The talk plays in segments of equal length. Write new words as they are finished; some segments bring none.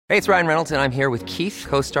Hey, it's Ryan Reynolds, and I'm here with Keith,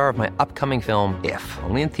 co-star of my upcoming film, If,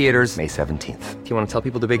 only in theaters May 17th. Do you want to tell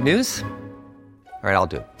people the big news? All right, I'll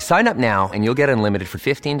do it. Sign up now and you'll get unlimited for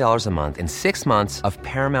 $15 a month and 6 months of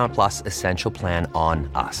Paramount Plus Essential Plan on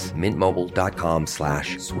us.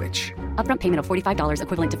 MintMobile.com/switch. Upfront payment of $45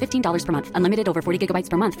 equivalent to $15 per month. Unlimited over 40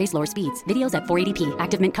 gigabytes per month. Face lower speeds. Videos at 480p.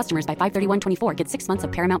 Active Mint customers by 531.24 get 6 months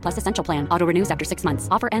of Paramount Plus Essential Plan. Auto renews after 6 months.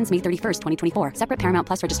 Offer ends May 31st, 2024. Separate Paramount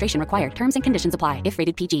Plus registration required. Terms and conditions apply if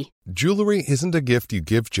rated PG. Jewelry isn't a gift you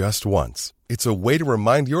give just once. It's a way to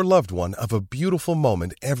remind your loved one of a beautiful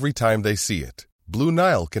moment every time they see it. Blue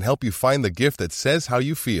Nile can help you find the gift that says how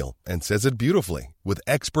you feel and says it beautifully, with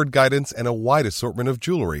expert guidance and a wide assortment of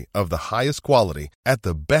jewelry of the highest quality at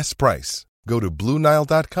the best price. Go to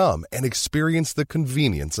BlueNile.com and experience the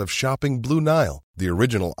convenience of shopping Blue Nile, the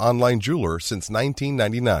original online jeweler since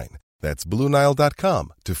 1999. That's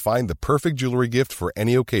BlueNile.com to find the perfect jewelry gift for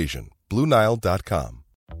any occasion. BlueNile.com.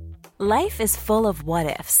 Life is full of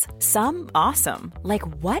what-ifs. Some awesome, like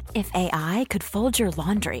what if AI could fold your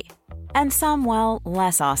laundry? And some, well,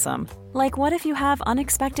 less awesome. Like what if you have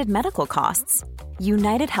unexpected medical costs?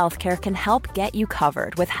 United Healthcare can help get you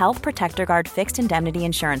covered with Health Protector Guard fixed indemnity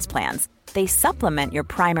insurance plans. They supplement your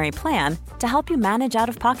primary plan to help you manage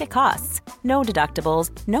out-of-pocket costs. No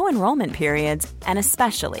deductibles, no enrollment periods, and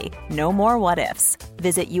especially no more what-ifs.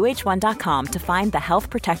 Visit uh1.com to find the Health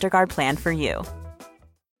Protector Guard plan for you.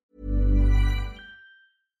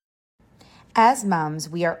 As moms,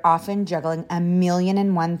 we are often juggling a million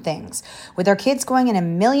and one things. With our kids going in a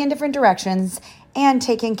million different directions and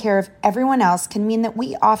taking care of everyone else can mean that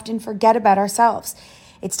we often forget about ourselves.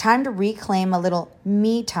 It's time to reclaim a little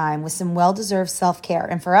me time with some well-deserved self-care.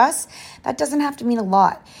 And for us, that doesn't have to mean a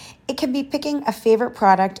lot. It can be picking a favorite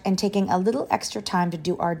product and taking a little extra time to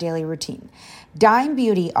do our daily routine. Dime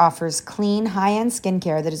Beauty offers clean, high-end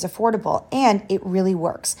skincare that is affordable, and it really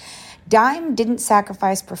works. Dime didn't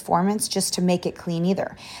sacrifice performance just to make it clean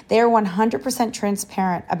either. They are 100%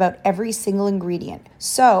 transparent about every single ingredient,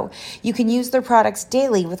 so you can use their products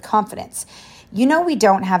daily with confidence. You know we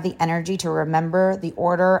don't have the energy to remember the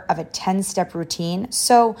order of a 10-step routine,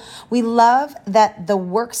 so we love that the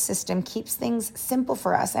work system keeps things simple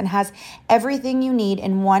for us and has everything you need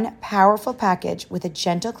in one powerful package with a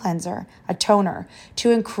gentle cleanser, a toner,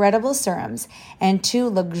 2 incredible serums, and 2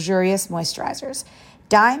 luxurious moisturizers.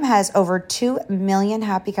 Dime has over 2 million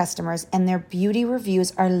happy customers, and their beauty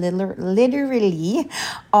reviews are literally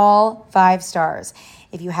all 5 stars.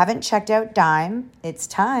 If you haven't checked out Dime, it's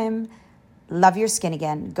time. Love your skin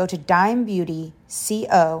again. Go to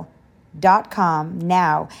dimebeautyco.com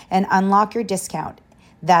now and unlock your discount.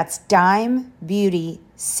 That's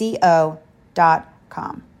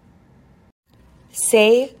dimebeautyco.com.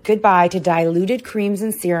 Say goodbye to diluted creams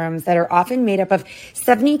and serums that are often made up of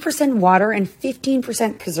 70% water and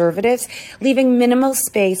 15% preservatives, leaving minimal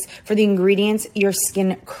space for the ingredients your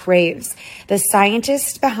skin craves. The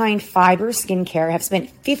scientists behind Fiber Skincare have spent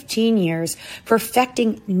 15 years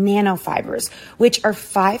perfecting nanofibers, which are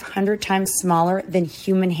 500 times smaller than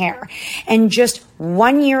human hair. And just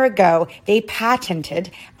 1 year ago, they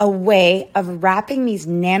patented a way of wrapping these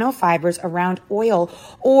nanofibers around oil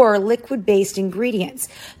or liquid-based ingredients.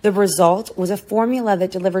 The result was a formula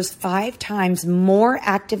that delivers 5 times more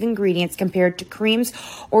active ingredients compared to creams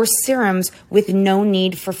or serums with no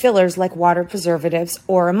need for fillers like water preservatives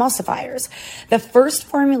or emulsifiers. The first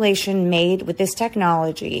formulation made with this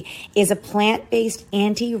technology is a plant-based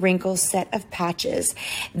anti-wrinkle set of patches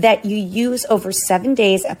that you use over 7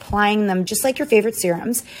 days, applying them just like your favorite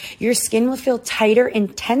serums. Your skin will feel tighter in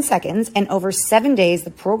 10 seconds, and over 7 days,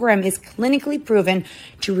 the program is clinically proven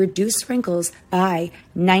to reduce wrinkles by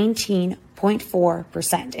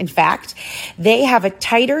 19.4%. In fact, they have a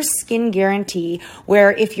tighter skin guarantee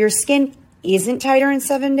where if your skin isn't tighter in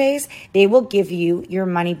 7 days, they will give you your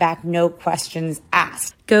money back, no questions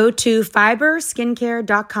asked. Go to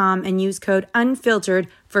fiberskincare.com and use code UNFILTERED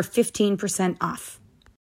for 15% off.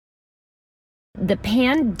 The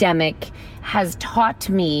pandemic has taught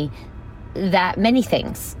me that many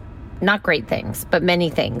things, not great things, but many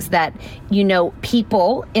things, that, you know,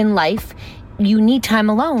 people in life, you need time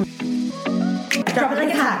alone. Drop it like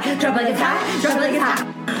it's hot, drop it like it's hot, drop it like it's hot.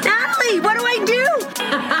 Natalie, what do I do?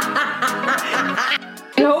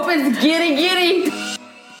 I hope it's giddy.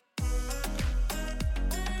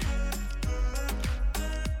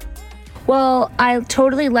 Well, I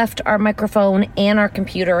totally left our microphone and our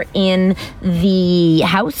computer in the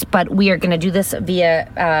house, but we are going to do this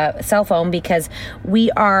via cell phone because we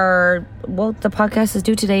are, well, the podcast is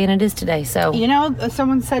due today and it is today, so. You know,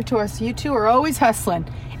 someone said to us, you two are always hustling.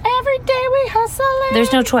 Every day we hustling.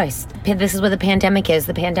 There's no choice. This is what the pandemic is.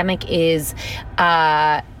 The pandemic is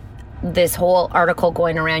this whole article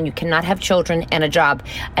going around, you cannot have children and a job.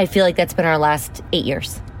 I feel like that's been our last 8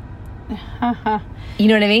 years. You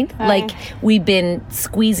know what I mean? Like, we've been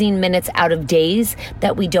squeezing minutes out of days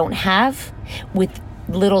that we don't have with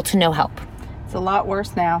little to no help. It's a lot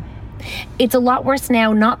worse now. It's a lot worse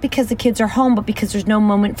now, not because the kids are home, but because there's no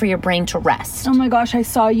moment for your brain to rest. Oh my gosh, I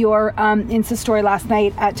saw your Insta story last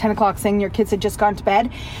night at 10 o'clock saying your kids had just gone to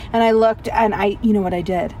bed. And I looked and you know what I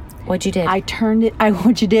did? What'd you do? I turned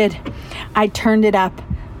it up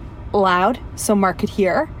loud so Mark could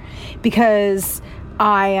hear, because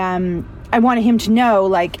I wanted him to know,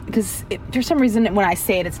 like, because for some reason when I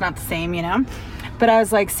say it, it's not the same, you know? But I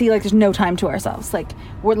was like, see, like, there's no time to ourselves. Like,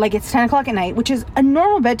 we're like, it's 10 o'clock at night, which is a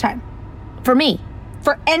normal bedtime. For me.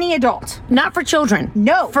 For any adult. Not for children.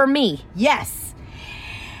 No. For me. Yes.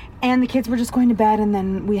 And the kids were just going to bed, and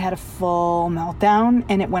then we had a full meltdown,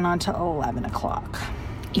 and it went on till 11 o'clock.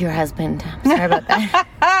 Your husband. I'm sorry about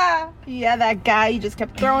that. Yeah, that guy, he just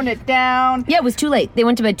kept throwing it down. Yeah, it was too late. They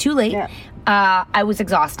went to bed too late. Yeah. I was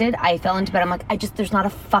exhausted. I fell into bed. I'm like, there's not a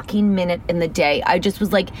fucking minute in the day. I just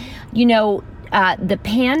was like, you know, the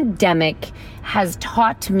pandemic has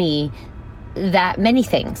taught me that many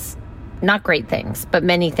things, not great things, but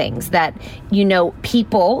many things, that, you know,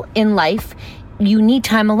 people in life, you need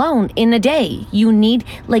time alone in a day. You need,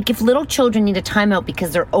 like, if little children need a timeout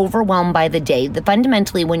because they're overwhelmed by the day,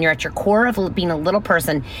 fundamentally, when you're at your core of being a little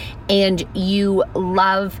person and you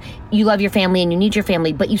love your family and you need your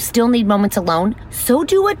family, but you still need moments alone, so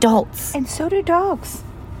do adults. And so do dogs.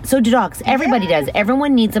 So do dogs. Everybody does.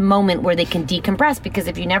 Everyone needs a moment where they can decompress, because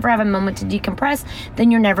if you never have a moment to decompress, then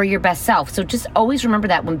you're never your best self. So just always remember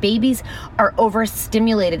that when babies are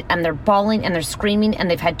overstimulated and they're bawling and they're screaming and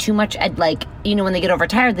they've had too much, like, you know, when they get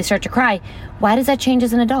overtired, they start to cry. Why does that change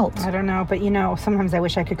as an adult? I don't know, but, you know, sometimes I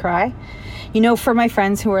wish I could cry. You know, for my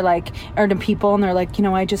friends who are like, or to people, and they're like, you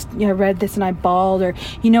know, I just, you know, read this and I bawled, or,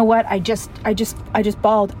 you know what, I just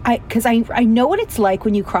bawled. Because I know what it's like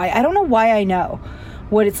when you cry. I don't know why I know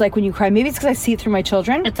what it's like when you cry. Maybe it's because I see it through my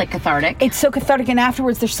children. It's like cathartic. It's so cathartic, and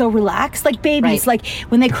afterwards they're so relaxed, like babies. Right. Like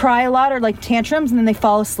when they cry a lot, or like tantrums, and then they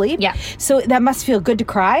fall asleep. Yeah. So that must feel good to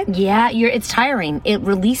cry. Yeah, it's tiring. It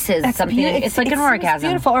releases something. It's like an orgasm. It's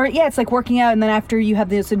beautiful. Or yeah, it's like working out, and then after you have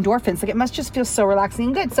those endorphins, like it must just feel so relaxing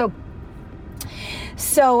and good. So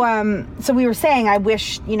we were saying, I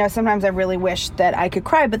wish, you know, sometimes I really wish that I could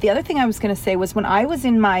cry. But the other thing I was going to say was, when I was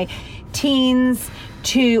in my teens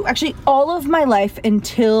to actually all of my life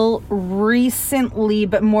until recently,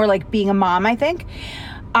 but more like being a mom, I think,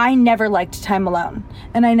 I never liked time alone,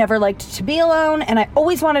 and I never liked to be alone, and I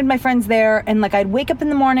always wanted my friends there. And like, I'd wake up in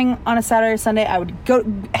the morning on a Saturday or Sunday, I would go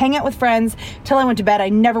hang out with friends till I went to bed. I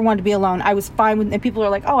never wanted to be alone. I was fine with, and people are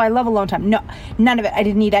like, oh, I love alone time. No, none of it. I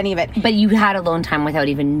didn't need any of it. But you had alone time without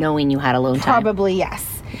even knowing you had alone time. Probably, yes.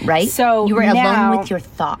 Right? So you were now, alone with your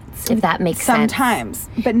thoughts, if that makes sometimes.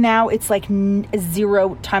 sense. But now it's like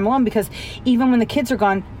zero time alone, because even when the kids are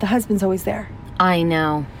gone, the husband's always there. I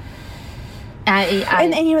know.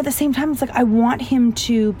 And you know, at the same time, it's like, I want him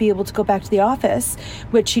to be able to go back to the office,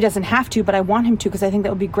 which he doesn't have to, but I want him to, because I think that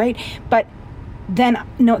would be great. But then,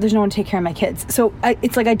 no, there's no one to take care of my kids. So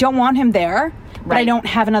it's like, I don't want him there, but I don't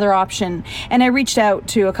have another option. And I reached out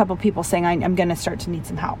to a couple people saying, I'm going to start to need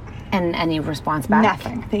some help. And any response back?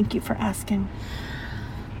 Nothing. Thank you for asking.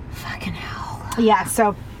 Fucking hell. Yeah,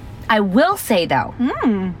 so I will say, though,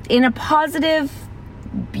 in a positive,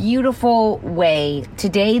 beautiful way,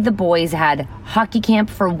 today the boys had hockey camp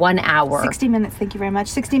for 1 hour. 60 minutes, thank you very much.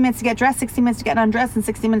 60 minutes to get dressed, 60 minutes to get undressed, and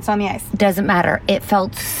 60 minutes on the ice. Doesn't matter. It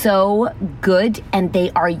felt so good, and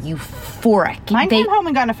they are euphoric. Mine came home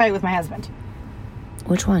and got in a fight with my husband.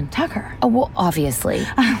 Which one? Tucker. Oh, well, obviously.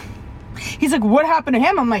 He's like, what happened to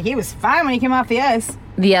him? I'm like, he was fine when he came off the ice.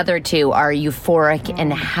 The other two are euphoric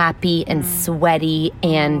and happy and sweaty,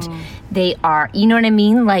 and they are, you know what I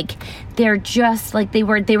mean? Like, they're just like, they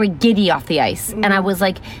were giddy off the ice. And I was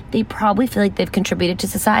like, they probably feel like they've contributed to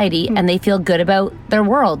society and they feel good about their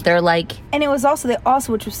world. They're like, and it was also,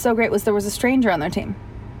 which was so great, was there was a stranger on their team.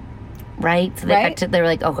 Right? So they were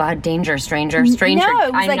like, oh God, danger, stranger. No,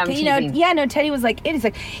 it was like, Teddy was like, it is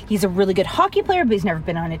like, he's a really good hockey player, but he's never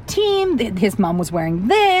been on a team. His mom was wearing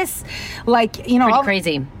this. Like, you know. Pretty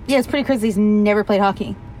crazy. Yeah, it's pretty crazy. He's never played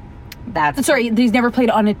hockey. He's never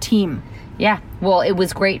played on a team. Yeah. Well, it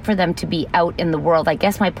was great for them to be out in the world. I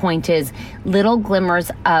guess my point is, little glimmers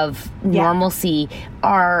of normalcy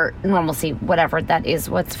are normalcy, whatever that is.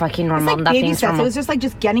 What's fucking normal? It's like baby steps. It was just like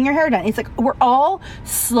just getting your hair done. It's like we're all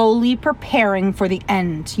slowly preparing for the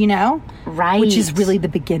end, you know? Right. Which is really the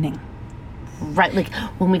beginning. Right. Like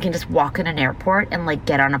when we can just walk in an airport and like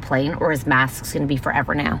get on a plane, or is masks going to be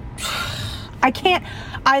forever now?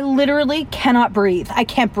 I literally cannot breathe. I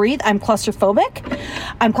can't breathe. I'm claustrophobic.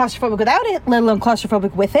 I'm claustrophobic without it, let alone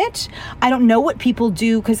claustrophobic with it. I don't know what people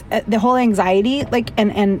do because the whole anxiety, like,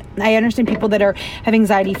 and I understand people that have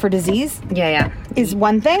anxiety for disease. Yeah. Is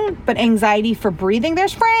one thing, but anxiety for breathing,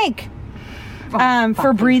 there's Frank.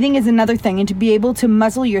 For breathing is another thing, and to be able to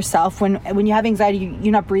muzzle yourself when you have anxiety,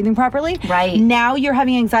 you're not breathing properly. Right. Now you're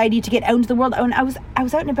having anxiety to get out into the world. And I was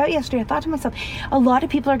out and about yesterday. I thought to myself, a lot of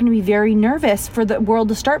people are going to be very nervous for the world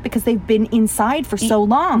to start because they've been inside for so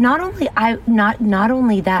long. Not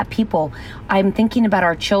only that, people. I'm thinking about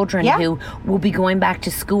our children who will be going back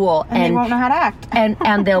to school and they won't know how to act.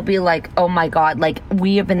 and they'll be like, oh my God, like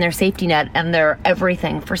we have been their safety net and they're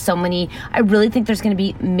everything for so many. I really think there's going to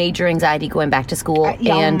be major anxiety going back to school.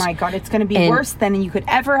 Oh my God, it's going to be worse than you could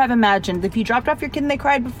ever have imagined. If you dropped off your kid and they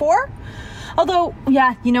cried before, although,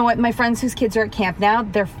 yeah, you know what? My friends whose kids are at camp now,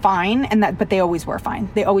 they're fine, but they always were fine.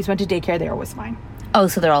 They always went to daycare. They're always fine. Oh,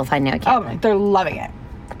 so they're all fine now at camp. Oh, they're loving it.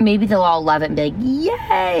 Maybe they'll all love it and be like,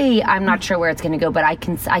 yay! I'm not sure where it's going to go, but I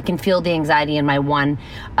can feel the anxiety in my one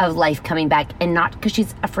of life coming back, and not because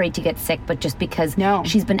she's afraid to get sick, but just because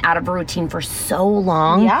she's been out of a routine for so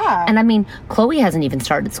long. Yeah. And I mean, Chloe hasn't even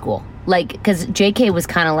started school. Like, because JK was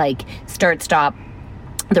kind of like start, stop.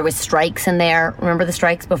 There was strikes in there. Remember the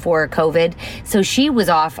strikes before COVID? So she was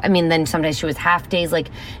off. I mean, then sometimes she was half days. Like,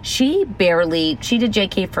 she did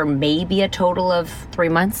JK for maybe a total of 3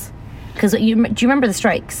 months. Because do you remember the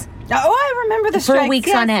strikes? Oh, I remember the strikes. 4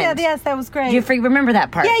 weeks on end. Yes, that was great. Do you remember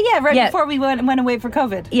that part? Yeah, right before we went away for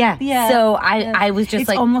COVID. Yeah. So I was just it's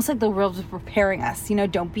like... It's almost like the world was preparing us. You know,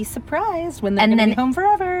 don't be surprised when they're going to be home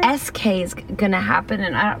forever. SK is going to happen,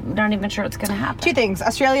 and I'm not even sure it's going to happen. 2 things.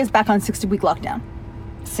 Australia's back on 60-week lockdown.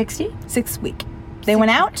 60? 6 week. They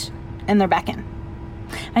went out, and they're back in.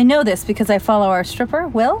 I know this because I follow our stripper,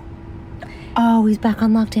 Will. Oh, he's back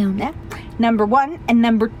on lockdown. Yeah. Number 1. And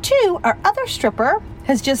number 2, our other stripper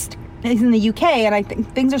he's in the UK, and I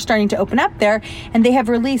think things are starting to open up there, and they have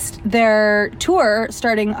released their tour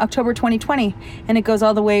starting October 2020, and it goes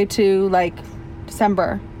all the way to like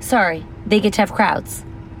December. Sorry, they get to have crowds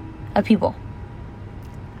of people.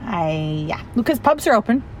 Yeah, because pubs are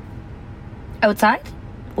open. Outside?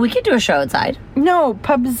 We could do a show outside. No,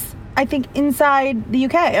 pubs, I think inside the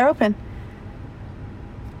UK are open.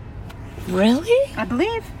 Really? I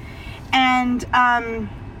believe. And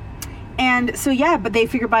so yeah, but they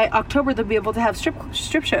figure by October they'll be able to have strip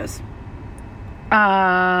shows.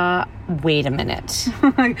 Wait a minute.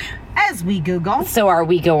 As we Google. So are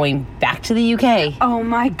we going back to the UK? Oh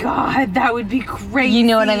my God, that would be crazy. You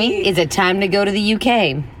know what I mean? Is it time to go to the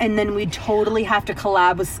UK? And then we totally have to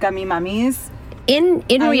collab with Scummy Mummies. In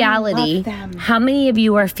reality, how many of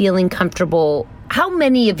you are feeling comfortable? How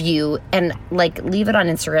many of you, and like leave it on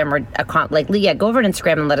Instagram or go over to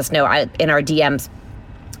Instagram and let us know in our DMs.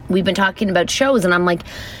 We've been talking about shows, and I'm like,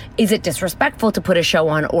 is it disrespectful to put a show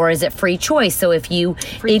on, or is it free choice? So if you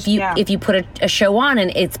put a show on,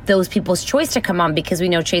 and it's those people's choice to come on, because we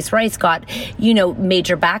know Chase Rice got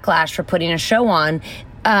major backlash for putting a show on.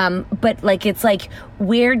 But like, it's like,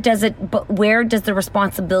 where does the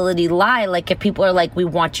responsibility lie? Like, if people are like, we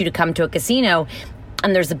want you to come to a casino,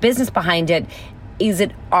 and there's a business behind it, is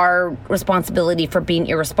it our responsibility for being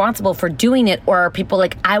irresponsible for doing it? Or are people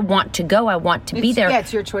like, I want to go, I want to be there? Yeah,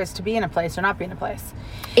 it's your choice to be in a place or not be in a place.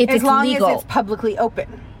 As long legal. As it's publicly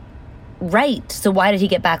open. Right. So why did he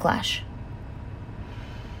get backlash?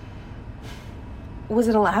 Was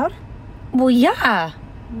it allowed? Well, yeah.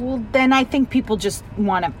 Well, then I think people just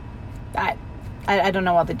want to... I don't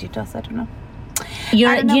know all the details. I don't know. You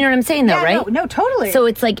know what I'm saying, though, yeah, right? No, totally. So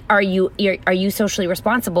it's like, are you socially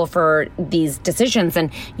responsible for these decisions?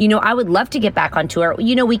 And, I would love to get back on tour.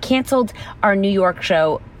 We canceled our New York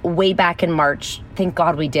show way back in March. Thank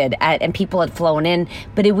God we did. And people had flown in.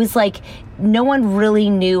 But it was like, no one really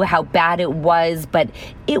knew how bad it was. But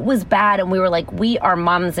it was bad. And we were like, we are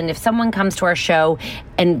moms. And if someone comes to our show,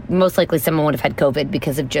 and most likely someone would have had COVID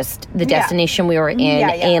because of just the destination we were in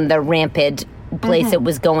and the rampant place it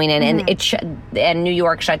was going in, and and New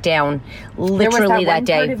York shut down literally that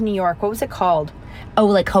day. Part of New York, what was it called? Oh,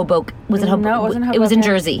 like Hoboken. Was it Hoboken? No, it wasn't Hoboken. It was in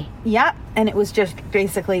Jersey. Yeah, and it was just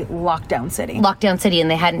basically lockdown city. And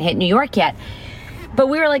they hadn't hit New York yet. But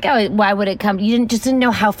we were like, oh, why would it come? You didn't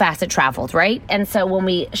know how fast it traveled, right? And so when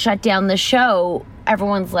we shut down the show,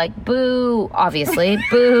 everyone's like, boo, obviously,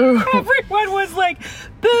 boo. Everyone was like,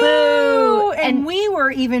 boo. And we were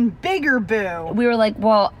even bigger boo. We were like,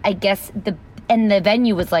 well, I guess the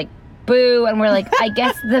venue was like, boo. And we're like, I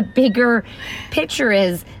guess the bigger picture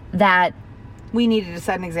is that we needed to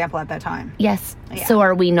set an example at that time. Yes. Yeah. So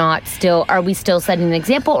are we still setting an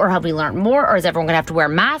example, or have we learned more, or is everyone going to have to wear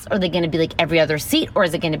masks? Are they going to be like every other seat, or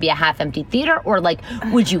is it going to be a half-empty theater, or like,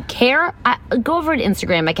 would you care? Go over to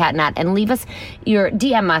Instagram at CatNat and leave us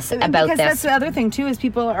DM us about because this. That's the other thing too, is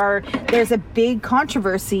there's a big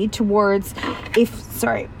controversy towards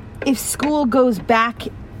if school goes back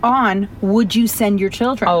on, would you send your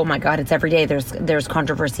children? Oh my God, it's every day. There's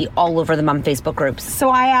controversy all over the mom Facebook groups. So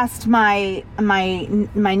I asked my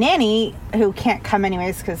nanny, who can't come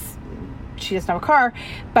anyways because she doesn't have a car,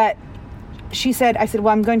 but I said,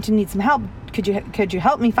 well, I'm going to need some help. Could you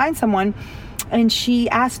help me find someone? And she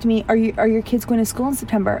asked me, are your kids going to school in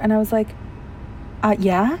September? And I was like,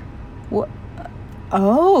 yeah. What?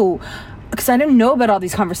 Oh. Because I didn't know about all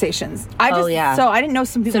these conversations. So I didn't know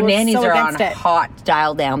some people were nannies so are against on it. hot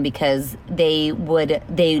dial down because they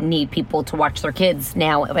need people to watch their kids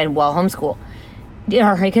now and while homeschool.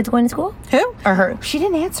 Are her kids going to school? Who? Or her? She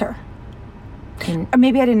didn't answer. Or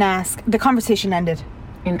maybe I didn't ask. The conversation ended.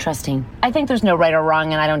 Interesting. I think there's no right or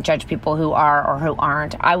wrong, and I don't judge people who are or who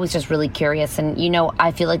aren't. I was just really curious, and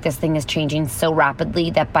I feel like this thing is changing so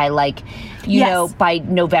rapidly that by by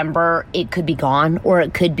November it could be gone, or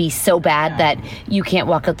it could be so bad that you can't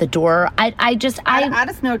walk out the door. I just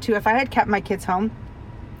know too. If I had kept my kids home,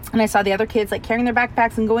 and I saw the other kids like carrying their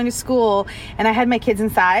backpacks and going to school, and I had my kids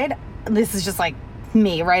inside, this is just like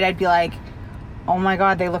me, right? I'd be like, oh my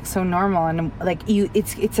God, they look so normal, and like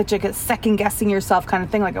it's such like a second guessing yourself kind of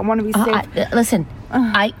thing. Like I want to be safe. Listen,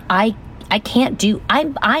 I can't do.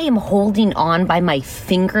 I am holding on by my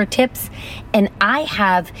fingertips, and I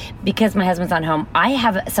have, because my husband's not home, I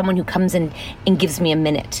have someone who comes in and gives me a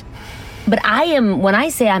minute. But when I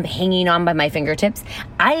say I'm hanging on by my fingertips,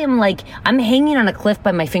 I am like I'm hanging on a cliff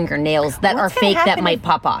by my fingernails that are fake that might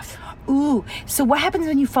pop off. Ooh, so what happens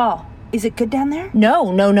when you fall? Is it good down there? No.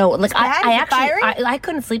 Like I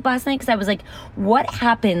couldn't sleep last night because I was like, what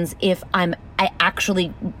happens if I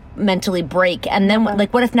actually mentally break? And then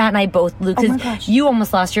like, what if Nat and I both lose? Because you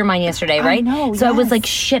almost lost your mind yesterday, right? I know. So I was like,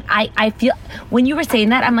 shit. I feel when you were saying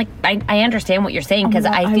that, I'm like, I understand what you're saying because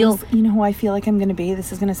I feel. You know who I feel like I'm going to be?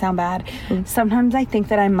 This is going to sound bad. Sometimes I think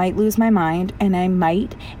that I might lose my mind and I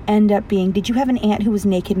might end up being. Did you have an aunt who was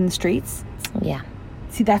naked in the streets? Yeah.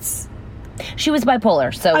 See, that's. She was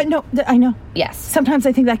bipolar, so... I know. Yes. Sometimes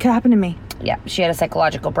I think that could happen to me. Yeah, she had a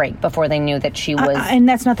psychological break before they knew that she was... and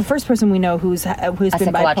that's not the first person we know who's been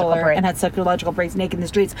bipolar break. and had psychological breaks naked in the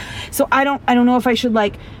streets. So I don't know if I should,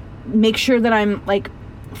 like, make sure that I'm, like,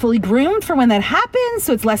 fully groomed for when that happens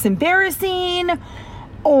so it's less embarrassing,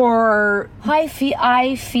 or... I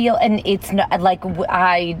feel, and it's not, like,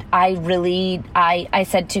 I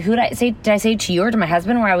said to, who did I say to you or to my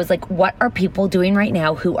husband, where I was like, what are people doing right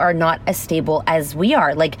now who are not as stable as we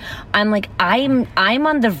are? Like, I'm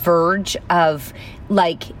on the verge of,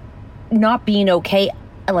 like, not being okay.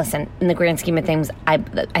 Listen, in the grand scheme of things, I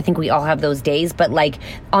think we all have those days, but like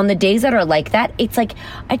on the days that are like that, it's like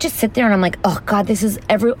I just sit there and I'm like, oh God, this is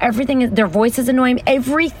everything is, their voice is annoying.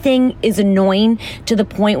 Everything is annoying to the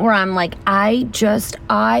point where I'm like, there's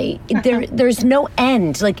no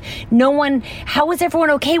end. Like no one, how is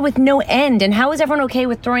everyone okay with no end? And how is everyone okay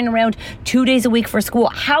with throwing around 2 days a week for school?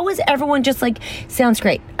 How is everyone just like, sounds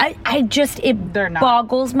great. It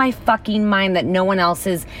boggles my fucking mind that no one else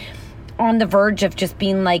is on the verge of just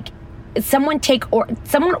being like, someone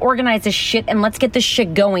organize this shit and let's get this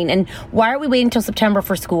shit going. And why are we waiting until September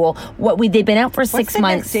for school? They've been out for 6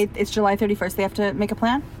 months. Next date? It's July 31st. They have to make a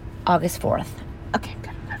plan? August 4th. Okay,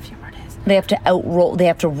 good. We've got a few more days. They have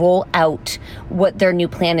to roll out what their new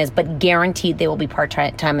plan is, but guaranteed they will be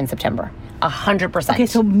part-time in September. 100%. Okay,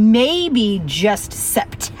 so maybe just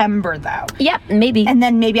September, though. Yep, maybe. And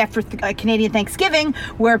then maybe after Canadian Thanksgiving,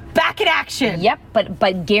 we're back in action. Yep,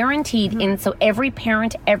 but guaranteed. So every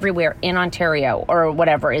parent everywhere in Ontario or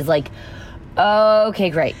whatever is like, okay,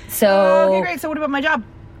 great. So what about my job?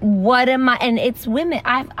 What am I? And it's women.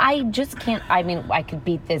 I just can't. I mean, I could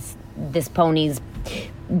beat this pony's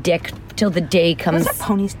dick till the day comes. What's a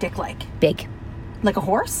pony's dick like? Big. Like a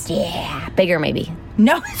horse? Yeah, bigger maybe.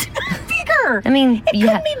 No, it's not bigger. I mean, it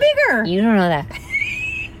could be bigger. You don't know that.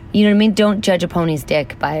 You know what I mean? Don't judge a pony's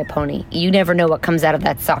dick by a pony. You never know what comes out of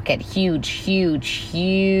that socket. Huge.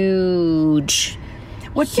 Huge.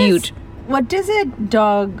 What does a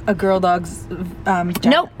girl dog's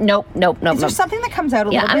Nope. Is there something that comes out a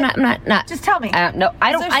little bit? I'm not. Just tell me. No,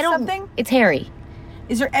 I don't. Something? It's hairy.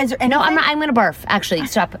 Is there anything? No, I'm not. I'm gonna barf. Actually,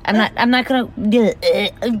 stop. I'm not gonna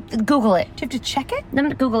Google it. Do you have to check it? I'm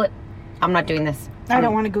gonna Google it. I'm not doing this. I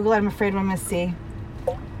don't want to Google it. I'm afraid what I'm gonna see.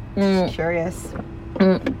 Just curious.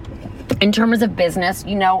 In terms of business,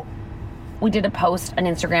 did a post, an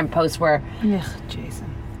Instagram post where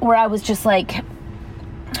Jason. where I was just like,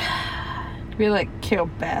 You're like Carol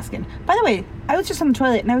Baskin. By the way, I was just on the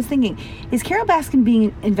toilet and I was thinking, is Carol Baskin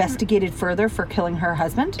being investigated further for killing her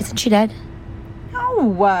husband? isn't she dead? No.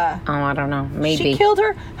 Oh, I don't know. Maybe. She killed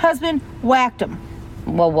her husband, whacked him.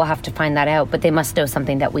 Well, we'll have to find that out, but they must know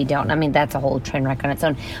something that we don't. I mean, that's a whole train wreck on its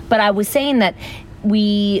own. But I was saying that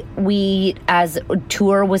we as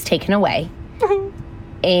tour was taken away,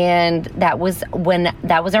 and that was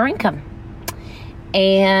our income.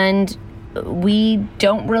 And we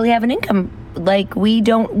don't really have an income. Like, we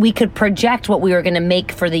could project what we were going to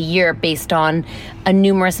make for the year based on a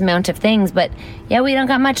numerous amount of things, but yeah, we don't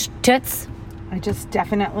got much toots. I just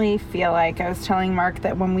definitely feel like I was telling Mark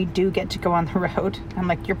that when we do get to go on the road, I'm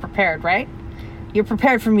like, you're prepared, right? You're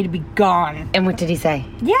prepared for me to be gone. And what did he say?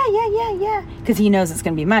 Yeah. Because he knows it's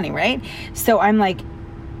going to be money, right? So I'm like,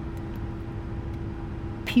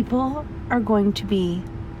 people are going to be...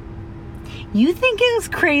 You think it was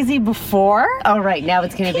crazy before? Oh, right. Now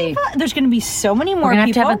it's going to be... There's going to be so many more We're going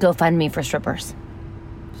to people. have to have a GoFundMe for strippers.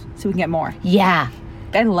 So we can get more. Yeah.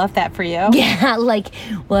 I love that for you. Yeah, like,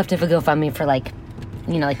 we'll have to have a GoFundMe for, like,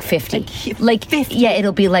 50. Like 50. Yeah,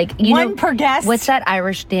 it'll be like... One per guest. What's that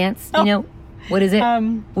Irish dance? You know? What is it?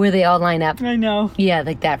 Where they all line up. I know. Yeah,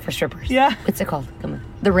 like that for strippers. Yeah. What's it called? Come on.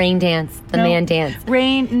 The rain dance. The man dance.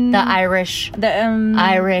 Rain. The Irish. The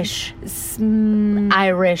Irish.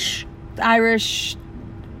 Irish.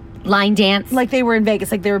 Line dance. Like they were in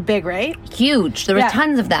Vegas. Like they were big, right? Huge. There were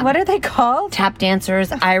tons of them. What are they called? Tap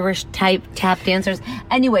dancers. Irish type tap dancers.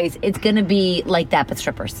 Anyways, it's going to be like that, but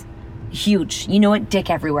strippers. Huge. You know what?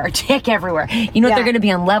 Dick everywhere. Dick everywhere. You know what? They're going to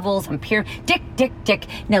be on levels, on pier. Dick.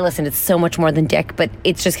 Now listen, it's so much more than dick, but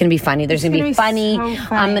it's just going to be funny. There's going to be funny. So funny.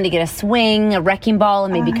 I'm going to get a swing, a wrecking ball,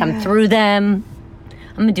 and maybe come through them.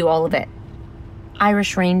 I'm going to do all of it.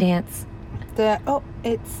 Irish rain dance. What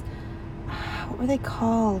were they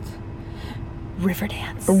called? River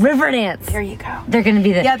dance. River dance. There you go. They're going to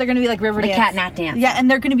be they're going to be like river dance. The cat nat dance. Yeah, and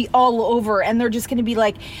they're going to be all over, and they're just going to be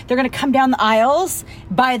like, they're going to come down the aisles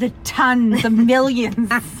by the tons, the millions.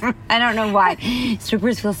 I don't know why.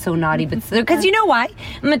 Strippers feel so naughty, but because you know why?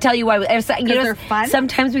 I'm going to tell you why. They're fun?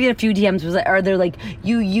 Sometimes we get a few DMs where they're like,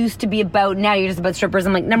 you used to be about, now you're just about strippers.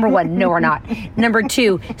 I'm like, number one, no, we're not. Number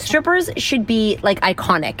two, strippers should be like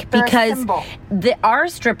iconic. They're because a symbol. Our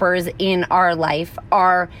strippers in our life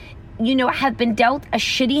are... have been dealt a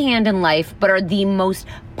shitty hand in life, but are the most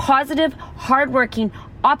positive, hardworking,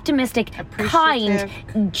 optimistic, kind,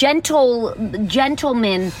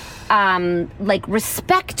 gentlemen, like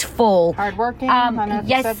respectful, hardworking.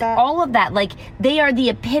 Yes, all of that. Like they are the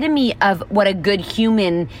epitome of what a good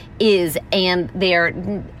human is, and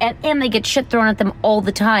they get shit thrown at them all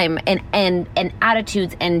the time, and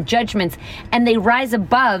attitudes and judgments, and they rise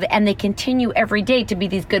above and they continue every day to be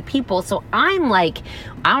these good people. So I'm like,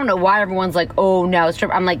 I don't know why everyone's like, oh no,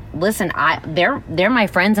 strip. I'm like, listen, they're my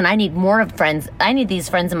friends, and I need more of friends. I need these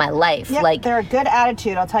friends in my life. Yep, like they're a good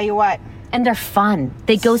attitude. I'll tell you what. And they're fun.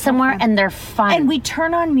 They go somewhere and they're fun. And we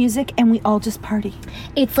turn on music and we all just party.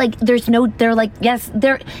 It's like they're like, yes,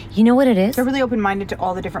 you know what it is? They're really open-minded to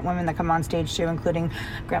all the different women that come on stage too, including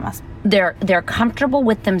grandmas. They're comfortable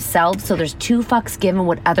with themselves, so there's two fucks given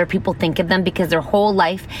what other people think of them, because their whole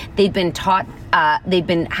life they've been taught,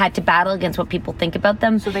 had to battle against what people think about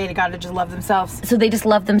them. So they got to just love themselves. So they just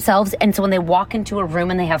love themselves, and so when they walk into a room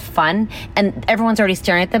and they have fun, and everyone's already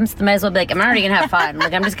staring at them, so they might as well be like, I'm already gonna have fun.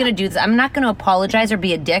 Like, I'm just gonna do this. I'm not gonna apologize or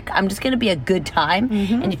be a dick. I'm just gonna be a good time.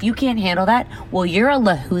 Mm-hmm. And if you can't handle that, well, you're a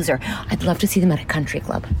lahoozer. I'd love to see them at a country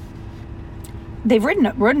club. They've ridden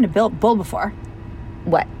a bull before.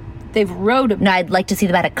 What? They've rode a... No, I'd like to see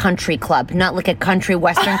them at a country club, not like a country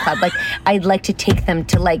western club. Like, I'd like to take them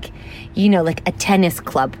to, like, like a tennis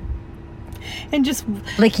club. And just...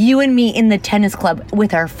 Like you and me in the tennis club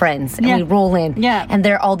with our friends. And we roll in. Yeah. And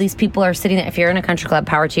all these people are sitting there. If you're in a country club,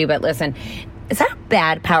 power to you. But listen, is that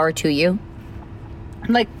bad power to you?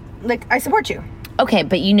 Like I support you. Okay,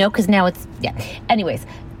 but because now it's... Yeah. Anyways...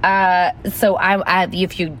 So I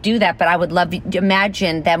if you do that, but I would love to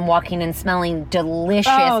imagine them walking and smelling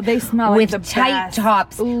delicious. Oh, they smell with like the tight best.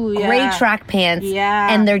 tops, Ooh, yeah. great track pants,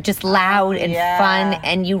 and they're just loud and fun. Yeah.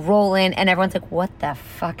 And you roll in, and everyone's like, "What the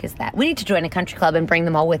fuck is that?" We need to join a country club and bring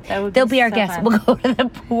them all with. They'll be our so guests. fun. We'll go to the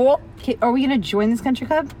pool. Okay, are we gonna join this country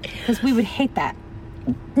club? Because we would hate that.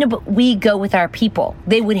 No, but we go with our people.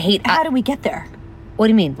 They would hate. How do we get there? What do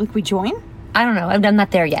you mean? Like we join? I don't know. I'm not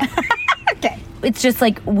there yet. Okay. It's just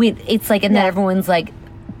like and then everyone's like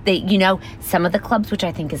some of the clubs, which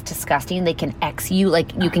I think is disgusting, they can X you,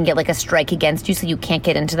 like you can get like a strike against you, so you can't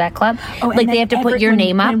get into that club. Like they have to put your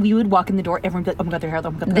name up. When we would walk in the door, everyone would be like, oh my God, they're here.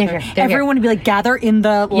 Oh my God, They're here. Everyone would be like, gather in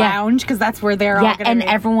the lounge, because that's where they're all going to and be.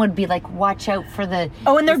 everyone would be like, watch out for the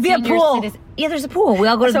and there'd be a pool. Yeah, there's a pool. We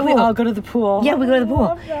all go to the pool. So we all go to the pool. Yeah, we go to the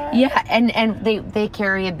pool. Yeah, and they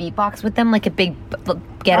carry a beatbox with them, like a big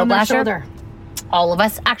ghetto blaster. Shoulder. All of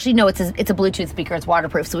us. Actually, no, it's a Bluetooth speaker. It's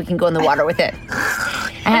waterproof, so we can go in the water with it.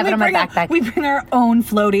 I have it on my backpack. We bring our own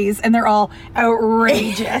floaties, and they're all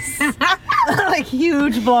outrageous. Like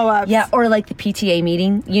huge blow-ups. Yeah, or like the PTA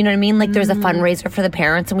meeting. You know what I mean? Like there's a fundraiser for the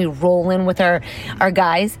parents, and we roll in with our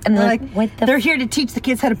guys, and they're like, what the... They're here to teach the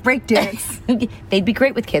kids how to break dance. They'd be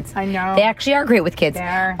great with kids. I know. They actually are great with kids.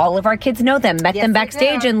 All of our kids know them, met them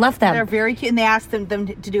backstage, and left them. They're very cute, and they asked them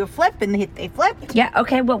to do a flip, and they flipped. Yeah,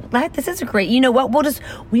 okay, well, this is great. You know what?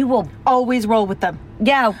 We will always roll with them.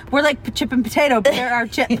 Yeah. We're like chip and potato, but they're our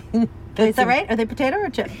chip. Is that right? Are they potato or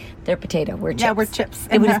chip? They're potato. We're chips. Yeah, we're chips.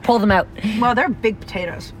 And we just pull them out. Well, they're big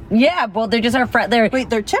potatoes. Yeah, well, they're just our friend. Wait,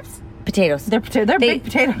 they're chips? Potatoes. They're big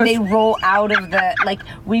potatoes. They roll out of the, like,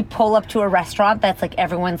 we pull up to a restaurant that's like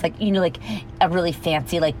everyone's like, like a really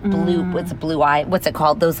fancy, like blue, what's a blue eye? What's it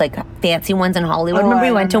called? Those like fancy ones in Hollywood. Remember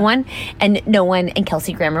we went to one and no one, and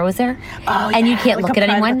Kelsey Grammer was there. Oh, and you can't look at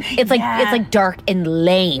anyone. It's like, it's like dark and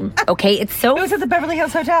lame. Okay. It's so. It was at the Beverly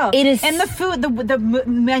Hills Hotel. It is. And the food, the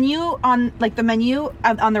menu on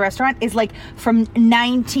the restaurant is like from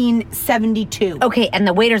 1972. Okay. And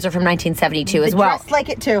the waiters are from 1972 as well. Just like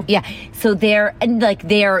it too. Yeah. So they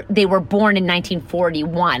were born in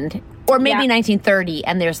 1941 or maybe 1930,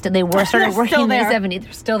 and they were started working in the 70s.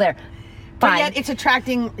 They're still there. But yet it's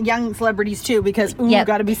attracting young celebrities too, because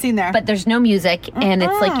got to be seen there. But there's no music, and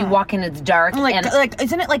it's like you walk in, it's dark. Like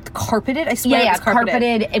isn't it like carpeted? I swear it's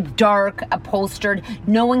carpeted. It's dark, upholstered.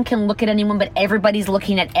 No one can look at anyone, but everybody's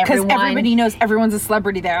looking at everyone. Because everybody knows everyone's a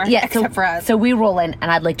celebrity there. Yeah, except for us. So we roll in, and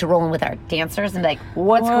I'd like to roll in with our dancers and be like,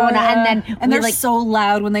 what's going on? And they're like so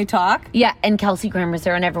loud when they talk. Yeah, and Kelsey Grammer's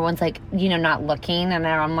there, and everyone's like, not looking, and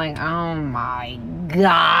I'm like, oh my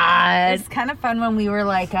God. It's kind of fun when we were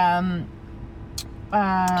like,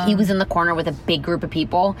 he was in the corner with a big group of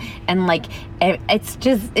people, and like it's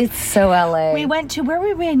so LA. We went to, where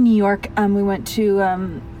were we in New York? We went to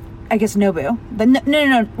I guess Nobu.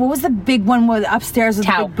 No. What was the big one with upstairs with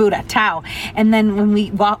the big Buddha? Tao. And then when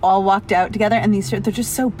we all walked out together, and they're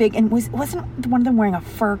just so big, and wasn't one of them wearing a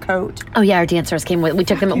fur coat? Oh yeah, our dancers came with. We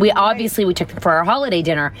took them. We took them for our holiday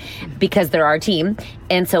dinner because they're our team,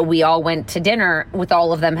 and so we all went to dinner with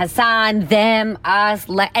all of them. Hassan, them, us,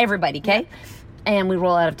 everybody. Okay. And we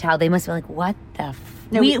roll out of Tao. They must be like, what the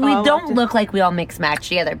we don't look like we all mix match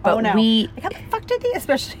together, but like, how the fuck did they?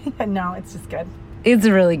 Especially, no, it's just good. It's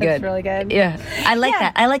really good. It's really good. Yeah, I like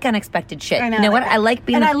that. I like unexpected shit. I know, you know what? I like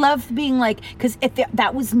being, and I love being like, because if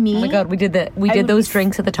that was me. Oh my God, we did those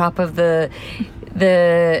drinks at the top of the.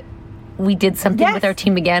 We did something with our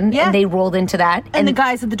team again, and they rolled into that, and the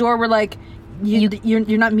guys at the door were like,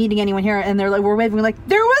 You're not meeting anyone here, and they're like, we're waving, we're like,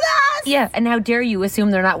 they're with us. Yeah, and how dare you assume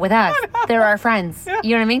they're not with us? They're our friends. You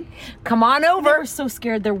know what I mean? Come on over. They were so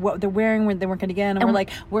scared. They're wearing where they weren't going to get in, and we're like,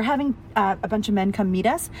 we're having a bunch of men come meet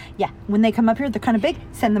us. Yeah, when they come up here, they're kind of big.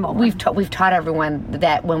 Send them over. We've taught everyone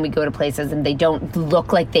that when we go to places and they don't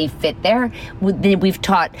look like they fit there, we've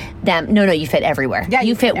taught them. No, you fit everywhere. Yeah,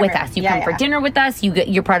 you fit with us. You come for dinner with us.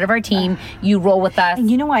 You're part of our team. You roll with us. And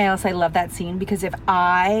you know why else I love that scene? Because if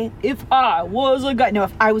I was a guy,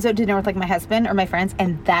 if I was out to dinner with like my husband or my friends,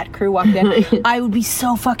 and that crew walked in, I would be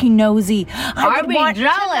so fucking nosy. I'd be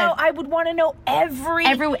jealous. I would want to know every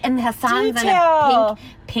and Hassan's in a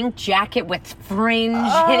pink jacket with fringe,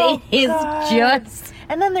 and it is just.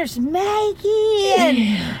 And then there's Maggie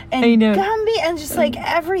and Gumby and just like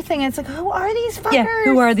everything. It's like, who are these fuckers? Yeah,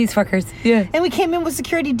 who are these fuckers? Yeah. And we came in with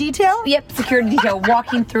security detail. Yep, security detail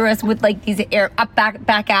walking through us with like these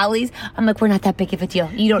back alleys. I'm like, we're not that big of a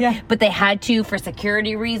deal. You don't. Yeah. But they had to for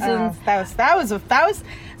security reasons. That was a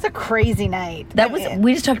crazy night.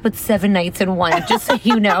 We just talked about 7 nights in one, just so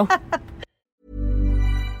you know.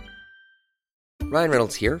 Ryan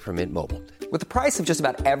Reynolds here from Mint Mobile. With the price of just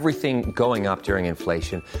about everything going up during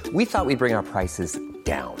inflation, we thought we'd bring our prices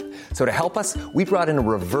down. So to help us, we brought in a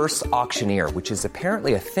reverse auctioneer, which is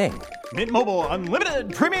apparently a thing. Mint Mobile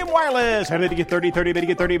Unlimited Premium Wireless. How to get 30, 30, bit to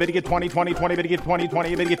get 30, bit to get 20, 20, 20, bit to get 20,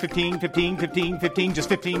 20, bit to get 15, 15, 15, 15, just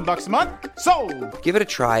 $15 a month? Sold! Give it a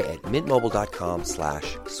try at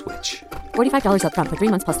mintmobile.com/switch. $45 up front for 3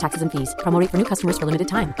 months plus taxes and fees. Promo rate for new customers for limited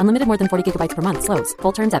time. Unlimited more than 40 gigabytes per month. Slows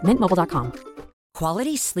full terms at mintmobile.com.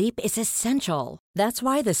 Quality sleep is essential. That's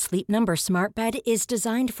why the Sleep Number Smart Bed is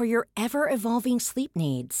designed for your ever-evolving sleep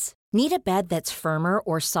needs. Need a bed that's firmer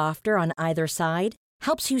or softer on either side?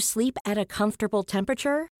 Helps you sleep at a comfortable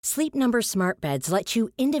temperature? Sleep Number Smart Beds let you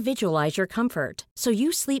individualize your comfort, so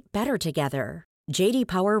you sleep better together. J.D.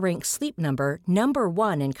 Power ranks Sleep Number number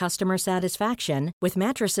 1 in customer satisfaction with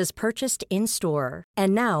mattresses purchased in-store.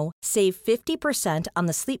 And now, save 50% on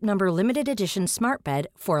the Sleep Number Limited Edition Smart Bed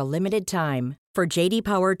for a limited time. For J.D.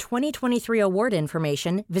 Power 2023 award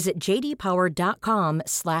information, visit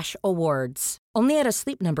jdpower.com/awards. Only at a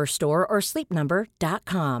Sleep Number store or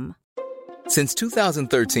sleepnumber.com. Since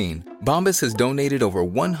 2013, Bombas has donated over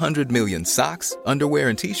 100 million socks, underwear,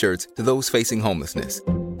 and T-shirts to those facing homelessness.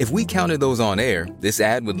 If we counted those on air, this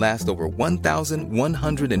ad would last over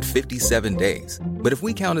 1,157 days. But if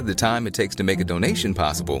we counted the time it takes to make a donation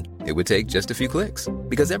possible, it would take just a few clicks.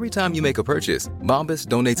 Because every time you make a purchase, Bombas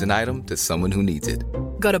donates an item to someone who needs it.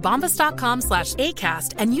 Go to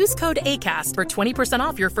bombas.com/ACAST and use code ACAST for 20%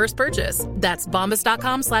 off your first purchase. That's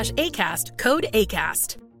bombas.com/ACAST, code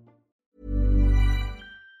ACAST.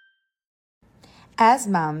 As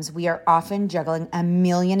moms, we are often juggling a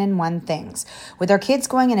million and one things. With our kids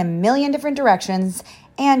going in a million different directions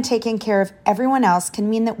and taking care of everyone else can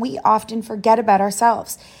mean that we often forget about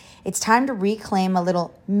ourselves. It's time to reclaim a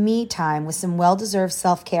little me time with some well-deserved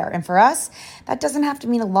self-care. And for us, that doesn't have to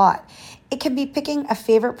mean a lot. It can be picking a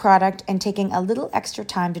favorite product and taking a little extra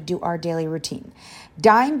time to do our daily routine.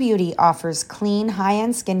 Dime Beauty offers clean,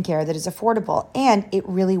 high-end skincare that is affordable, and it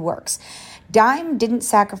really works. Dime didn't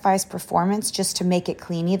sacrifice performance just to make it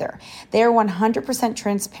clean either. They are 100%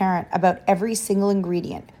 transparent about every single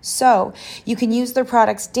ingredient, so you can use their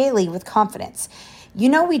products daily with confidence. You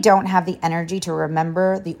know we don't have the energy to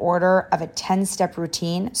remember the order of a 10-step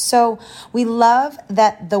routine, so we love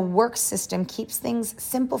that the work system keeps things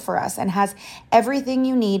simple for us and has everything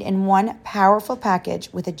you need in one powerful package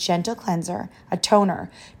with a gentle cleanser, a toner,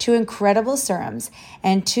 2 incredible serums,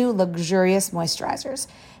 and 2 luxurious moisturizers.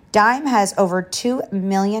 Dime has over 2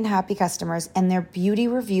 million happy customers, and their beauty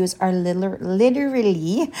reviews are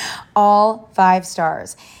literally all 5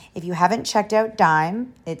 stars. If you haven't checked out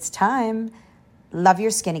Dime, it's time. Love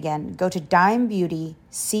your skin again. Go to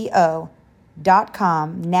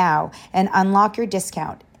dimebeautyco.com now and unlock your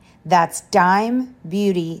discount. That's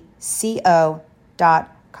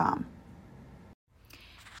dimebeautyco.com.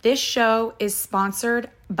 This show is sponsored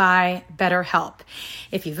by BetterHelp.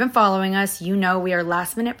 If you've been following us, you know we are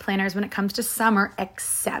last-minute planners when it comes to summer,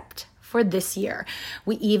 except for this year.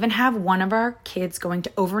 We even have one of our kids going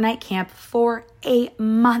to overnight camp for a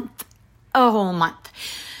whole month.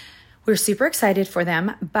 We're super excited for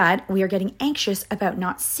them, but we are getting anxious about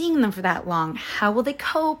not seeing them for that long. How will they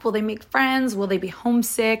cope? Will they make friends? Will they be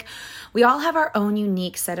homesick? We all have our own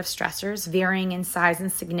unique set of stressors, varying in size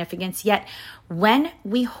and significance, yet when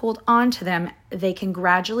we hold on to them, they can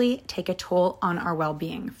gradually take a toll on our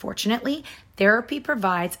well-being. Fortunately, therapy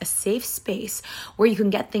provides a safe space where you can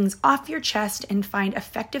get things off your chest and find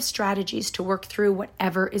effective strategies to work through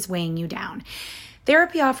whatever is weighing you down.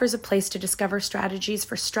 Therapy offers a place to discover strategies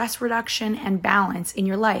for stress reduction and balance in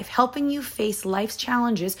your life, helping you face life's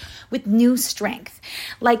challenges with new strength.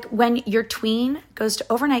 Like when your tween goes to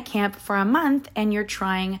overnight camp for a month and you're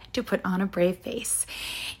trying to put on a brave face.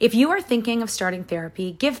 If you are thinking of starting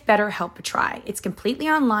therapy, give BetterHelp a try. It's completely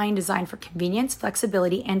online, designed for convenience,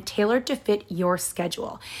 flexibility, and tailored to fit your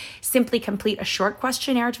schedule. Simply complete a short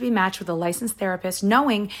questionnaire to be matched with a licensed therapist,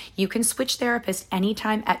 knowing you can switch therapists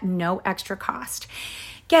anytime at no extra cost.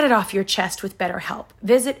 Get it off your chest with BetterHelp.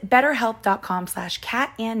 Visit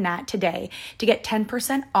betterhelp.com/catandnat today to get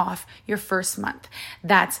 10% off your first month.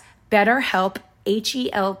 That's BetterHelp,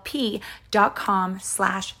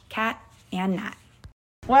 HELP.com/catandnat.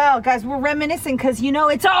 Wow, guys, we're reminiscing because,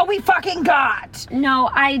 it's all we fucking got. No,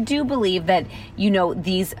 I do believe that,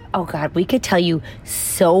 these, oh God, we could tell you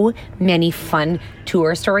so many fun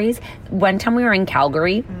tour stories. One time we were in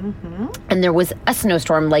Calgary and there was a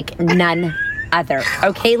snowstorm like none other,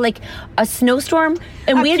 okay? Like a snowstorm.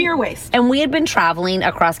 And up to your waist. And we had been traveling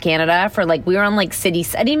across Canada for we were on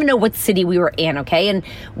cities. I didn't even know what city we were in, okay? And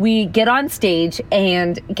we get on stage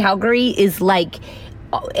and Calgary is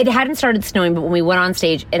it hadn't started snowing, but when we went on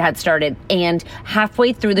stage, it had started. And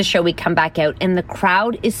halfway through the show, we come back out, and the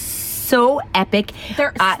crowd is so epic.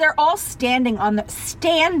 They're all standing on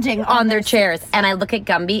their chairs. And I look at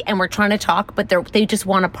Gumby, and we're trying to talk, but they just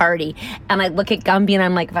want to party. And I look at Gumby, and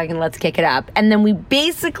I'm like, fucking, let's kick it up. And then we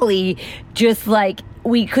basically just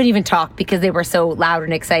we couldn't even talk because they were so loud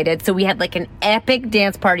and excited. So we had like an epic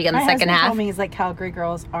dance party on the second half. Told me he's like, Calgary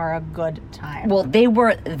girls are a good time. Well, they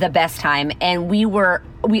were the best time, and we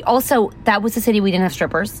also, that was the city we didn't have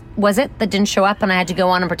strippers, was it? That didn't show up, and I had to go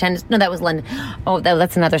on and pretend. No, that was London. Oh,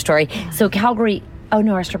 that's another story. So Calgary. Oh,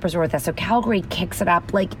 no, our strippers were with us. So Calgary kicks it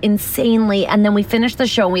up, like, insanely. And then we finish the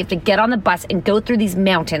show, and we have to get on the bus and go through these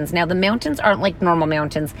mountains. Now, the mountains aren't like normal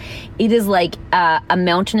mountains. It is like a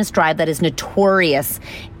mountainous drive that is notorious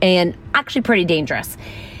and actually pretty dangerous.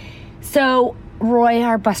 So Roy,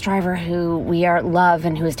 our bus driver, who we love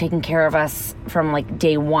and who has taken care of us from, like,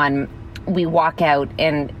 day one, we walk out,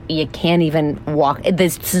 and you can't even walk. The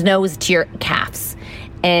snow is to your calves.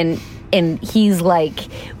 And he's like,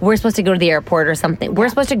 we're supposed to go to the airport or something. We're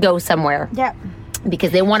supposed to go somewhere. Yeah.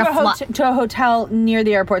 Because they want to fly to a hotel near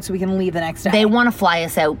the airport so we can leave the next day. They want to fly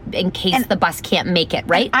us out in case the bus can't make it,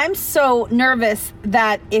 right? I'm so nervous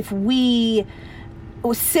that if we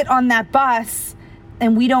sit on that bus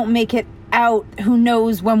and we don't make it out, who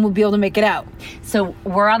knows when we'll be able to make it out. So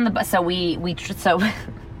we're on the bus. So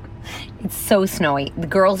it's so snowy. The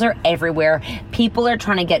girls are everywhere. People are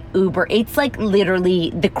trying to get Uber. It's like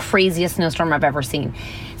literally the craziest snowstorm I've ever seen.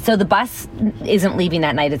 So the bus isn't leaving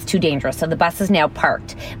that night. It's too dangerous. So the bus is now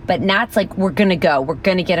parked. But Nat's like, we're going to go. We're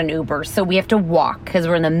going to get an Uber. So we have to walk because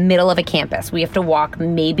we're in the middle of a campus. We have to walk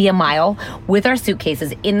maybe a mile with our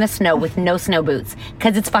suitcases in the snow with no snow boots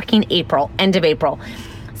because it's fucking April, end of April.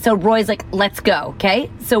 So Roy's like, let's go, okay?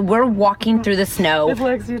 So we're walking through the snow. With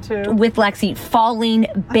Lexi, too. With Lexi, falling,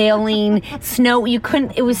 bailing, snow. We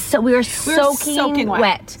were soaking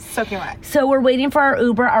wet. Soaking wet. So we're waiting for our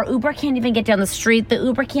Uber. Our Uber can't even get down the street. The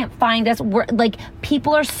Uber can't find us. We're like,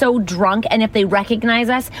 people are so drunk, and if they recognize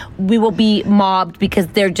us, we will be mobbed because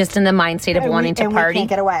they're just in the mind state of wanting to party. And we can't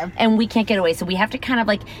get away. And we can't get away. So we have to kind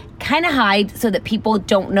of hide so that people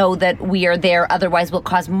don't know that we are there. Otherwise, we'll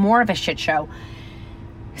cause more of a shit show.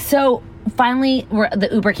 So finally, the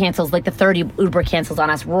Uber cancels, like the third Uber cancels on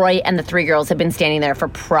us. Roy and the three girls have been standing there for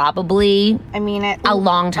probably a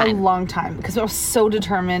long time. A long time, because I was so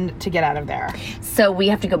determined to get out of there. So we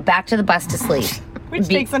have to go back to the bus to sleep. Which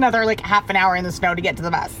takes another half an hour in the snow to get to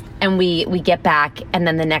the bus. And we get back, and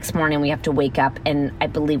then the next morning we have to wake up, and I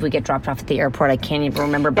believe we get dropped off at the airport. I can't even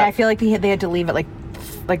remember. But yeah, I feel like they had to leave at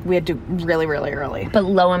we had to really, really early. But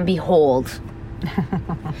lo and behold...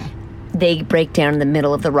 They break down in the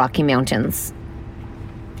middle of the Rocky Mountains.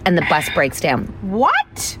 And the bus breaks down.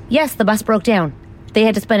 What? Yes, the bus broke down. They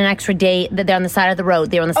had to spend an extra day. They're on the side of the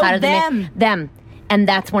road. They were on the side of them. And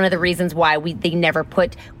that's one of the reasons why they never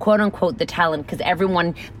put, quote unquote, the talent. Because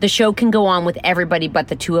the show can go on with everybody but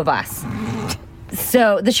the two of us.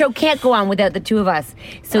 So the show can't go on without the two of us.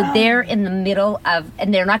 So they're in the middle of,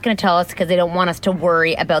 and they're not going to tell us because they don't want us to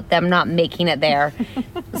worry about them not making it there.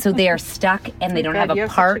 So they are stuck, and they don't have a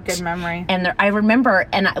part. Such a good memory. And I remember,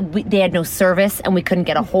 they had no service, and we couldn't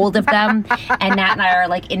get a hold of them. And Nat and I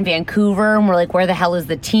are in Vancouver, and we're like, where the hell is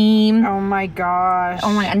the team? Oh my gosh.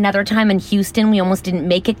 Oh my! Another time in Houston, we almost didn't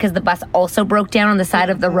make it because the bus also broke down on the side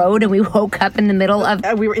of the road, and we woke up in the middle of.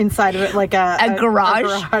 We were inside of it like a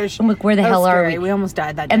garage. I'm like, where the hell are we? We almost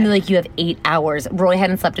died that day. And they're like, you have 8 hours. Roy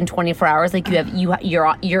hadn't slept in 24 hours.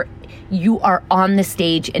 You are on the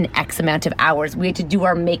stage in X amount of hours. We had to do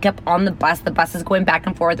our makeup on the bus. The bus is going back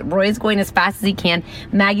and forth. Roy is going as fast as he can.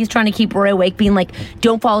 Maggie's trying to keep Roy awake, being like,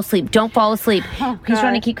 don't fall asleep. Don't fall asleep. Oh, he's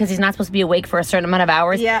trying to keep, because he's not supposed to be awake for a certain amount of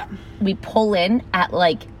hours. Yeah. We pull in at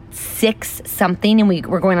 6 something, and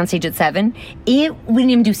we're going on stage at 7. We didn't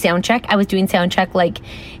even do sound check. I was doing sound check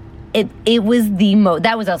it was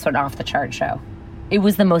that was also an off the chart show. It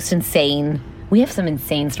was the most insane. We have some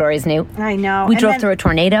insane stories, New. I know. We drove through a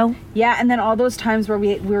tornado. Yeah, and then all those times where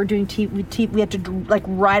we were doing we had to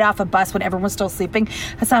ride off a bus when everyone was still sleeping.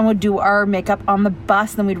 Hassan would do our makeup on the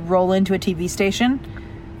bus, then we'd roll into a TV station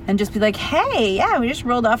and just be like, hey, yeah, we just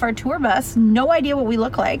rolled off our tour bus. No idea what we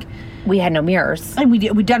look like. We had no mirrors. And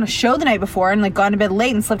we'd done a show the night before and gone to bed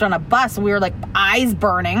late and slept on a bus, and we were eyes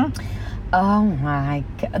burning. Oh my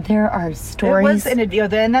God, there are stories. And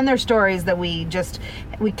then there's stories that we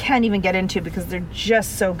can't even get into because they're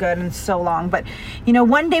just so good and so long. But,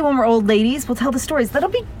 one day when we're old ladies, we'll tell the stories. That'll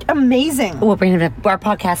be amazing. Our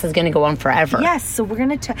podcast is going to go on forever. Yes, so we're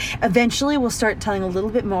going to, eventually we'll start telling a little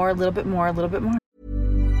bit more.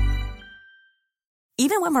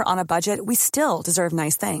 Even when we're on a budget, we still deserve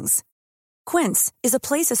nice things. Quince is a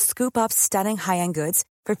place to scoop up stunning high-end goods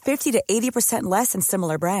for 50 to 80% less than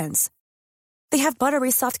similar brands. They have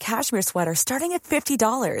buttery soft cashmere sweaters starting at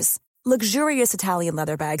 $50, luxurious Italian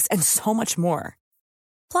leather bags, and so much more.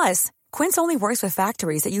 Plus, Quince only works with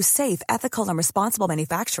factories that use safe, ethical, and responsible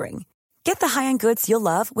manufacturing. Get the high-end goods you'll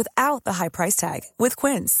love without the high price tag with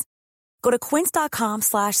Quince. Go to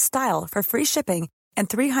quince.com/style for free shipping and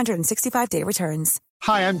 365-day returns.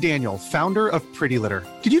 Hi, I'm Daniel, founder of Pretty Litter.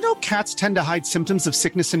 Did you know cats tend to hide symptoms of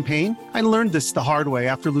sickness and pain? I learned this the hard way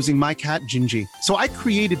after losing my cat, Gingy. So I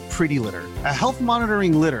created Pretty Litter, a health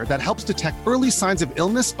monitoring litter that helps detect early signs of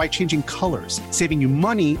illness by changing colors, saving you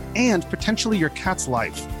money and potentially your cat's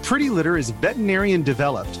life. Pretty Litter is veterinarian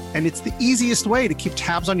developed, and it's the easiest way to keep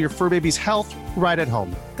tabs on your fur baby's health right at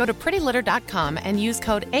home. Go to prettylitter.com and use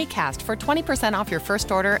code ACAST for 20% off your first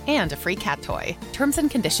order and a free cat toy. Terms and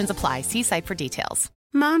conditions apply. See site for details.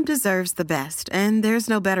 Mom deserves the best, and there's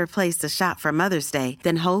no better place to shop for Mother's Day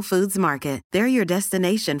than Whole Foods Market. They're your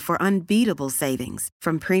destination for unbeatable savings,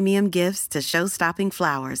 from premium gifts to show-stopping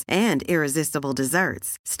flowers and irresistible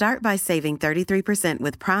desserts. Start by saving 33%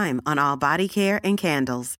 with Prime on all body care and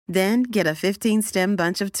candles. Then get a 15-stem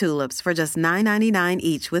bunch of tulips for just $9.99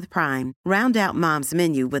 each with Prime. Round out Mom's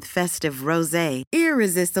menu with festive rosé,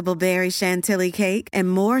 irresistible berry chantilly cake,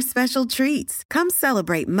 and more special treats. Come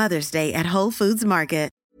celebrate Mother's Day at Whole Foods Market.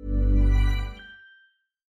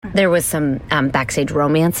 There was some backstage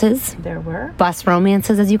romances. There were. Bus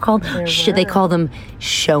romances, as you called. Should they call them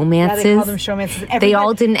showmances? Yeah, they call them showmances. They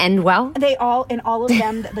all didn't end well? They all, and all of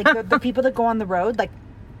them, like the people that go on the road, like,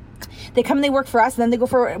 they come and they work for us, and then they go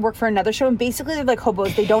work for another show, and basically they're like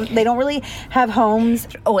hobos. They don't really have homes.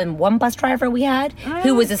 Oh, and one bus driver we had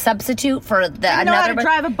who was a substitute for didn't know how to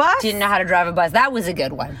drive a bus. Didn't know how to drive a bus. That was a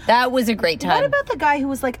good one. That was a great time. What about the guy who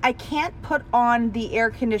was like, I can't put on the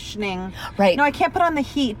air conditioning. Right. No, I can't put on the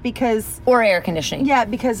heat because... Or air conditioning. Yeah,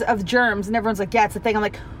 because of germs. And everyone's like, yeah, it's a thing. I'm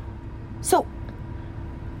like, so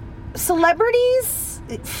celebrities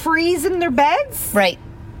freeze in their beds? Right.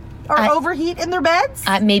 Or overheat in their beds?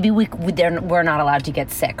 Maybe we're not allowed to get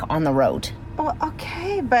sick on the road. Oh,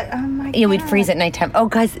 okay, but oh my God. Yeah, we'd freeze at nighttime. Oh,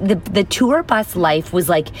 guys, the tour bus life was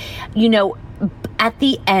like, you know, at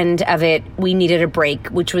the end of it, we needed a break,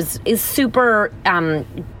 which is super.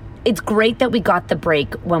 It's great that we got the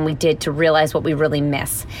break when we did to realize what we really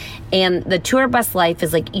miss. And the tour bus life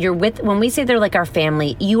is like when we say they're like our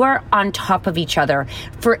family, you are on top of each other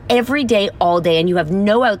for every day, all day, and you have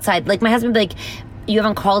no outside. Like my husband would be like, you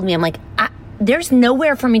haven't called me. I'm like, there's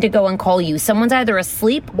nowhere for me to go and call you. Someone's either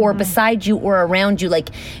asleep or beside you or around you. Like,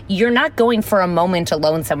 you're not going for a moment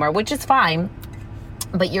alone somewhere, which is fine.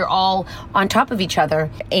 But you're all on top of each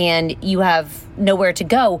other and you have nowhere to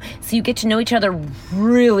go. So you get to know each other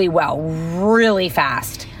really well, really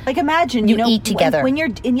fast. Like imagine, you eat together. When you're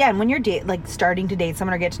starting to date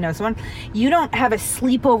someone or get to know someone, you don't have a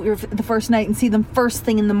sleepover the first night and see them first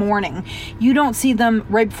thing in the morning. You don't see them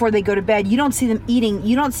right before they go to bed. You don't see them eating.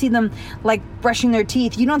 You don't see them like brushing their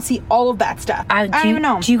teeth. You don't see all of that stuff. I don't even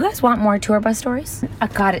know. Do you guys want more tour bus stories? I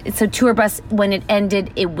got it. So tour bus, when it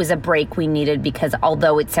ended, it was a break we needed because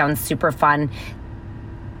although it sounds super fun,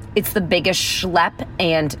 it's the biggest schlep,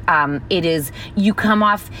 and it is, you come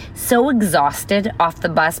off so exhausted off the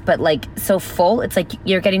bus, but like so full. It's like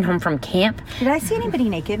you're getting home from camp. Did I see anybody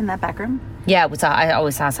naked in that back room? Yeah, I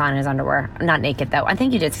always saw Hassan in his underwear. Not naked, though. I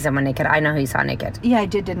think you did see someone naked. I know who you saw naked. Yeah, I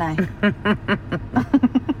did, didn't I?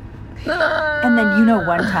 And then you know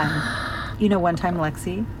one time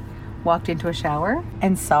Lexi walked into a shower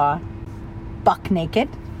and saw Buck naked.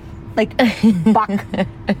 Like,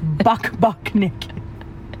 Buck naked.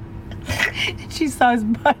 She saw his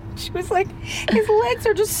butt. She was like, his legs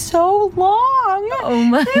are just so long. Oh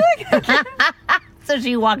my. So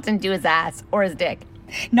she walked into his ass or his dick.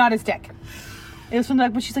 Not his dick. It was from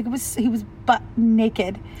like, but she's like, he was butt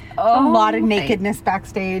naked. A lot of nakedness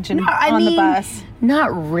backstage and on the bus.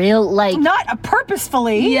 Not real, like. Not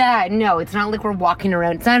purposefully. Yeah, no, it's not like we're walking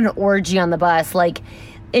around. It's not an orgy on the bus. Like,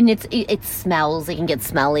 and it smells. It can get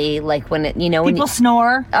smelly, like when it, people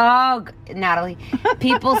snore. Oh, Natalie,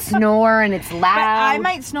 people snore and it's loud. But I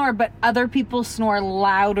might snore, but other people snore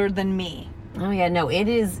louder than me. Oh yeah, no, it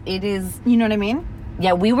is. You know what I mean?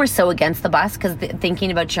 Yeah, we were so against the bus because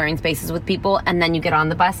thinking about sharing spaces with people, and then you get on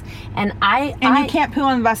the bus, and you can't poo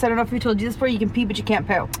on the bus. I don't know if we told you this before. You can pee, but you can't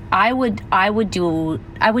poo. I would do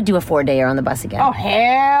a 4-dayer on the bus again. Oh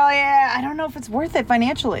hell yeah! I don't know if it's worth it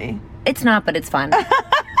financially. It's not, but it's fun.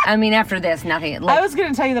 I mean, after this, nothing. I was going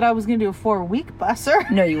to tell you that I was going to do a 4-week busser.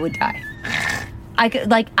 No, you would die.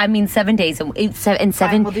 7 days. In 7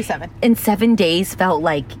 Fine, we'll do 7. In 7 days felt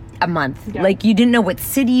like a month. Like, you didn't know what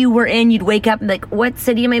city you were in. You'd wake up and like, what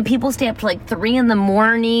city? I mean, people stay up to like 3 a.m.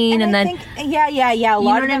 and then yeah. A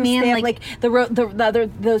lot of them stay up, like the other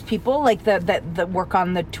those people like that work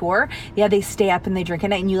on the tour. Yeah, they stay up and they drink at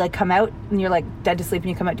night, and you like come out and you're like dead to sleep, and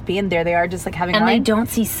you come out to pee, and there they are just like having and wine. they don't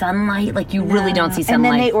see sunlight. Like, you really don't see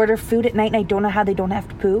sunlight. And then they order food at night, and I don't know how they don't have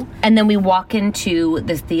to poo. And then we walk into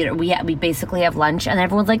this theater. We basically have lunch, and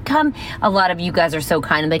everyone's like, come. A lot of you guys are so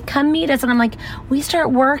kind. And they come meet us, and I'm like, we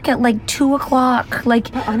start work at like 2:00.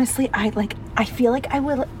 Like, but honestly, I feel like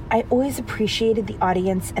I always appreciated the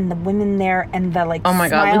audience and the women there and the like. Oh my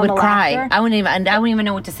God, we would cry. Laughter. I wouldn't even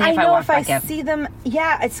know what to say if I walked back in. I see them.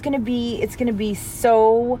 Yeah, it's gonna be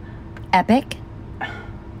so epic.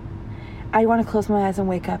 I want to close my eyes and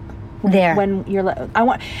wake up. There. When you're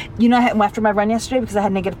after my run yesterday, because I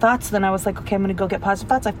had negative thoughts, then I was like, okay, I'm gonna go get positive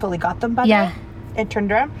thoughts. I fully got them by the way. And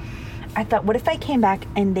turned around. I thought, what if I came back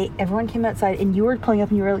and everyone came outside and you were pulling up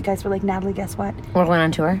and you guys were like, Natalie, guess what? We're going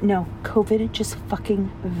on tour? No, COVID just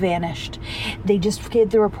fucking vanished. They just gave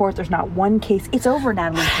the report. There's not one case. It's over,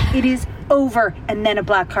 Natalie. It is over. And then a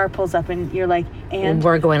black car pulls up and you're like, and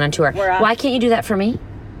we're going on tour. Why can't you do that for me?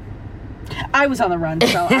 I was on the run,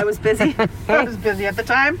 so I was busy. I was busy at the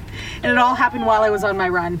time, and it all happened while I was on my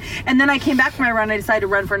run. And then I came back from my run. I decided to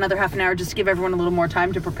run for another half an hour just to give everyone a little more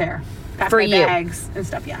time to prepare. Pack for my you. Bags and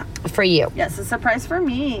stuff, yeah. For you. Yes, a surprise for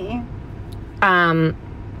me.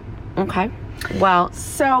 Okay. Well.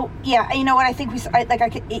 So, yeah, you know what? I think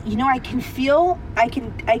I can feel,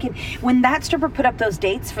 when that stripper put up those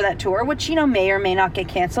dates for that tour, which, may or may not get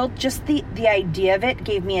canceled, just the idea of it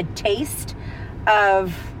gave me a taste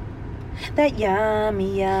of that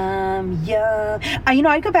yummy.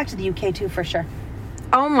 I'd go back to the UK too for sure.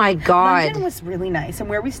 Oh my God. London was really nice, and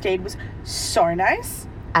where we stayed was so nice.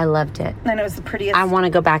 I loved it. And it was the prettiest. I want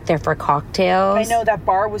to go back there for cocktails. I know, that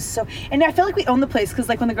bar was so, and I felt like we owned the place, because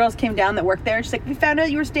like when the girls came down that worked there, she's like, we found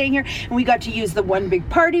out you were staying here, and we got to use the one big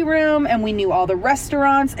party room, and we knew all the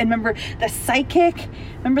restaurants. And remember the psychic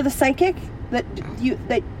that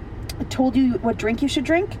told you what drink you should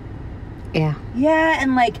drink? Yeah,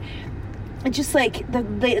 and like, just like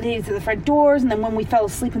they to the front doors, and then when we fell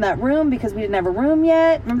asleep in that room because we didn't have a room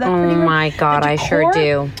yet. Remember that pretty room? Oh my God, I sure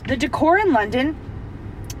do. The decor in London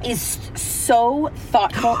is so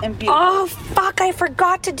thoughtful and beautiful. Oh fuck, I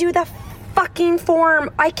forgot to do the fucking form.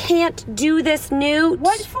 I can't do this, Newt.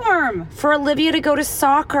 What form? For Olivia to go to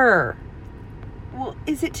soccer. Well,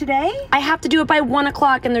 is it today? I have to do it by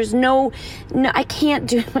 1:00, and there's no, I can't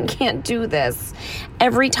do this.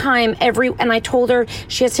 Every time, and I told her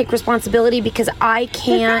she has to take responsibility because I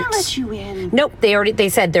can't. They're gonna let you in. Nope, they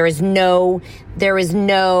said there is no.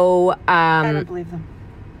 I don't believe them.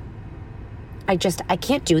 I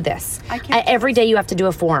can't do this. Every day you have to do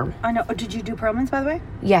a form. I know. Did you do Promens, by the way?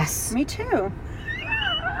 Yes. Me too.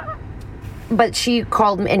 But she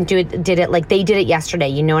called me and did it like they did it yesterday.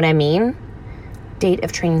 You know what I mean? Date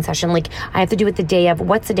of training session. Like, I have to do it the day of.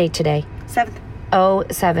 What's the date today? 7th. Oh,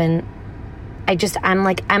 7.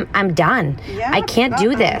 I'm done. Yeah. I can't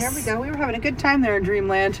do this. Here we go. We were having a good time there in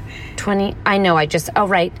Dreamland. 20. I know.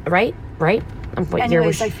 Right.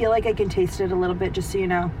 Anyways, I feel like I can taste it a little bit, just so you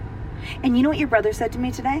know. And you know what your brother said to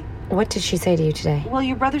me today? What did she say to you today? Well,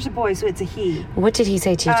 your brother's a boy, so it's a he. What did he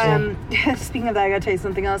say to you today? Speaking of that, I gotta tell you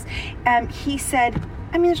something else. He said,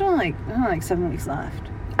 there's only like 7 weeks left.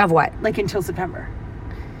 Of what? Like until September.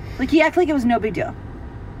 Like, he acted like it was no big deal.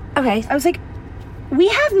 Okay. I was like, we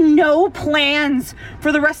have no plans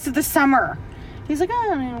for the rest of the summer. He's like,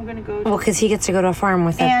 I'm gonna go. Well, because he gets to go to a farm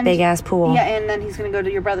with a big ass pool. Yeah, and then he's gonna go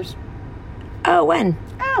to your brother's. Oh, when?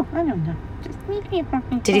 Oh, I don't know. Just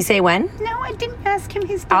Did he say when? No, I didn't ask him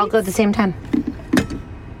his dates. I'll go at the same time.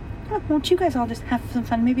 Oh, won't you guys all just have some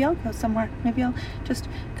fun? Maybe I'll go somewhere. Maybe I'll just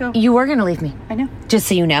go. You were gonna leave me. I know. Just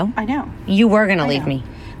so you know. I know. You were gonna leave me.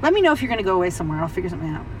 Let me know if you're gonna go away somewhere. I'll figure something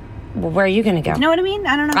out. Well, where are you gonna go? You know what I mean?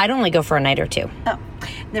 I don't know. I'd only go for a night or two. Oh,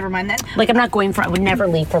 never mind that. Like, I'm not going for. I would never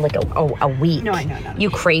leave for like a week. No, I know. No. You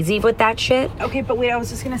crazy with that shit? Okay, but wait. I was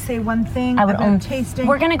just gonna say one thing. I would about tasting.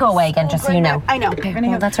 We're gonna go away again, just so you know. I know. Okay,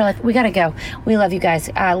 well, that's our life. We gotta go. We love you guys.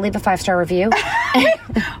 Leave a 5-star review.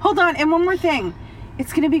 Hold on, and one more thing.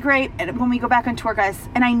 It's going to be great when we go back on tour, guys.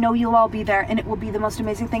 And I know you'll all be there, and it will be the most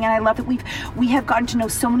amazing thing. And I love that we have gotten to know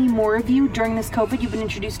so many more of you during this COVID. You've been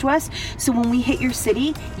introduced to us. So when we hit your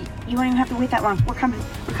city, you won't even have to wait that long. We're coming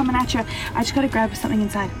at you. I just got to grab something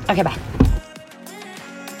inside. Okay, bye.